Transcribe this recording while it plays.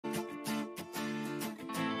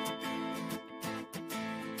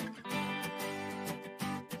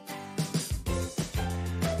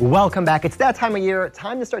Welcome back. It's that time of year.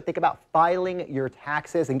 Time to start thinking about filing your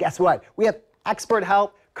taxes. And guess what? We have expert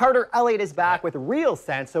help. Carter Elliott is back with Real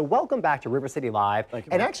Sense. So welcome back to River City Live. Thank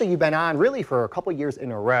you, and actually, you've been on really for a couple years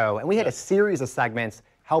in a row. And we had a series of segments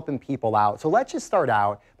helping people out. So let's just start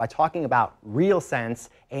out by talking about Real Sense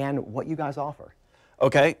and what you guys offer.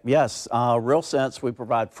 Okay, yes. Real Sense, we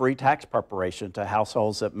provide free tax preparation to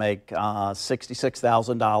households that make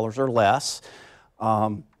 $66,000 or less.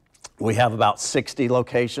 We have about 60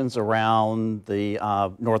 locations around the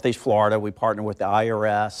Northeast Florida. We partner with the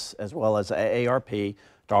IRS as well as AARP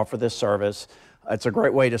to offer this service. It's a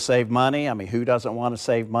great way to save money. I mean, who doesn't want to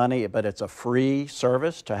save money? But it's a free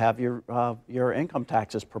service to have your income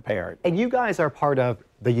taxes prepared. And you guys are part of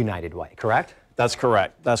the United Way, correct? That's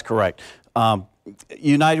correct. That's correct.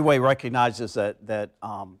 United Way recognizes that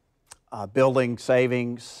building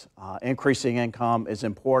savings, increasing income is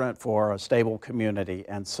important for a stable community.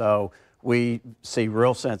 And so we see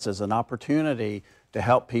Real Sense as an opportunity to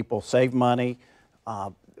help people save money.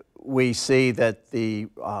 We see that the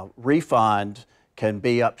refund can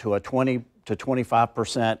be up to a 20 to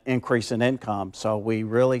 25% increase in income. So we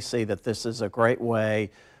really see that this is a great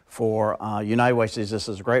way for United Way sees this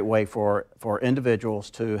as a great way for individuals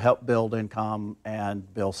to help build income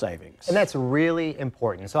and build savings. And that's really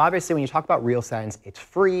important. So obviously when you talk about Real Sense, it's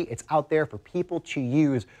free, it's out there for people to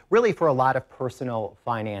use really for a lot of personal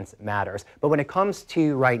finance matters. But when it comes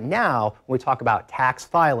to right now, when we talk about tax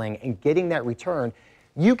filing and getting that return,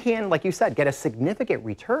 you can, like you said, get a significant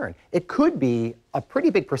return. It could be a pretty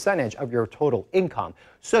big percentage of your total income.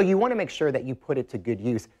 So you want to make sure that you put it to good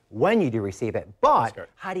use when you do receive it. But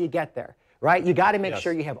how do you get there, right? You got to make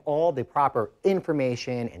sure you have all the proper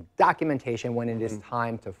information and documentation when it is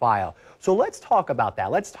time to file. So let's talk about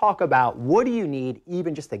that. Let's talk about what do you need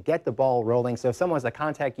even just to get the ball rolling. So if someone wants to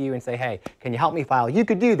contact you and say, hey, can you help me file? You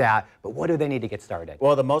could do that, but what do they need to get started?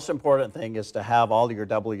 Well, the most important thing is to have all of your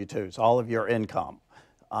W-2s, all of your income.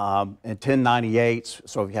 And 1098s,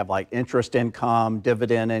 so if you have like interest income,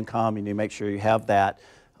 dividend income, you need to make sure you have that.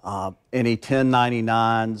 Any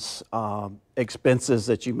 1099s, expenses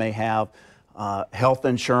that you may have. Health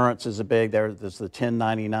insurance is a big, there's the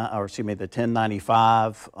 1099, or excuse me, the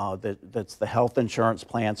 1095, that's the health insurance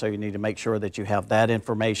plan, so you need to make sure that you have that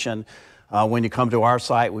information. When you come to our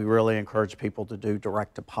site, we really encourage people to do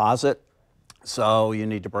direct deposit. So you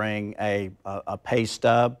need to bring a pay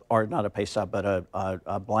stub, or not a pay stub, but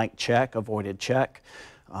a blank check, a voided check.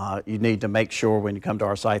 You need to make sure when you come to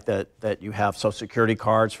our site that you have Social Security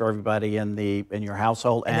cards for everybody in your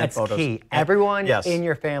household and that's photos. Key. Everyone in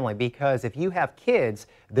your family, because if you have kids,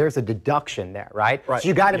 there's a deduction there, right? So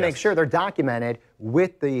you got to make sure they're documented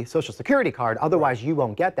with the Social Security card, otherwise you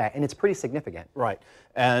won't get that, and it's pretty significant. Right.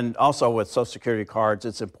 And also with Social Security cards,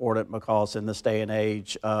 it's important because in this day and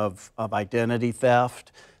age of identity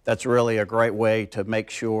theft, that's really a great way to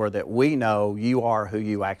make sure that we know you are who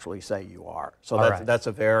you actually say you are. So that's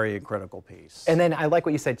a very critical piece. And then I like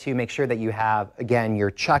what you said too, make sure that you have, again,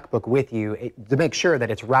 your checkbook with you to make sure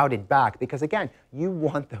that it's routed back, because again, you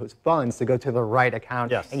want those funds to go to the right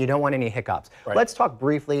account and you don't want any hiccups. Let's talk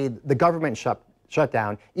briefly, the government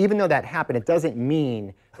shutdown. Even though that happened, it doesn't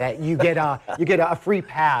mean that you get a free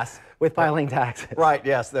pass with filing taxes. Right,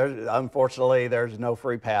 yes. Unfortunately, there's no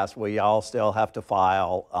free pass. We all still have to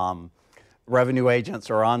file. Revenue agents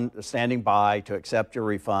are standing by to accept your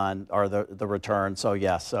refund or the return. So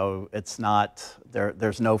yes, so it's not,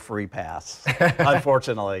 there's no free pass,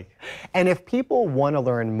 unfortunately. And if people want to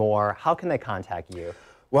learn more, how can they contact you?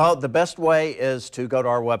 Well, the best way is to go to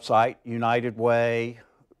our website, United Way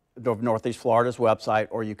of Northeast Florida's website,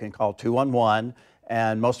 or you can call 211.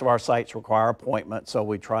 And most of our sites require appointments, so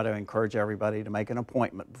we try to encourage everybody to make an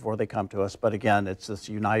appointment before they come to us. But again, it's this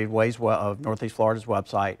United Ways of Northeast Florida's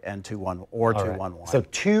website and 211. So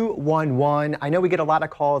 211. I know we get a lot of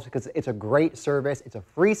calls because it's a great service. It's a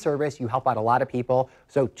free service. You help out a lot of people.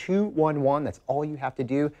 So 211. That's all you have to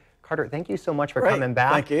do. Carter, thank you so much for coming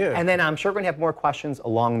back. Thank you. And then I'm sure we're going to have more questions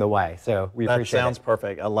along the way. So we appreciate it. That sounds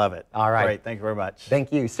perfect. I love it. All right. Great. Thank you very much.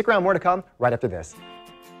 Thank you. Stick around. More to come right after this.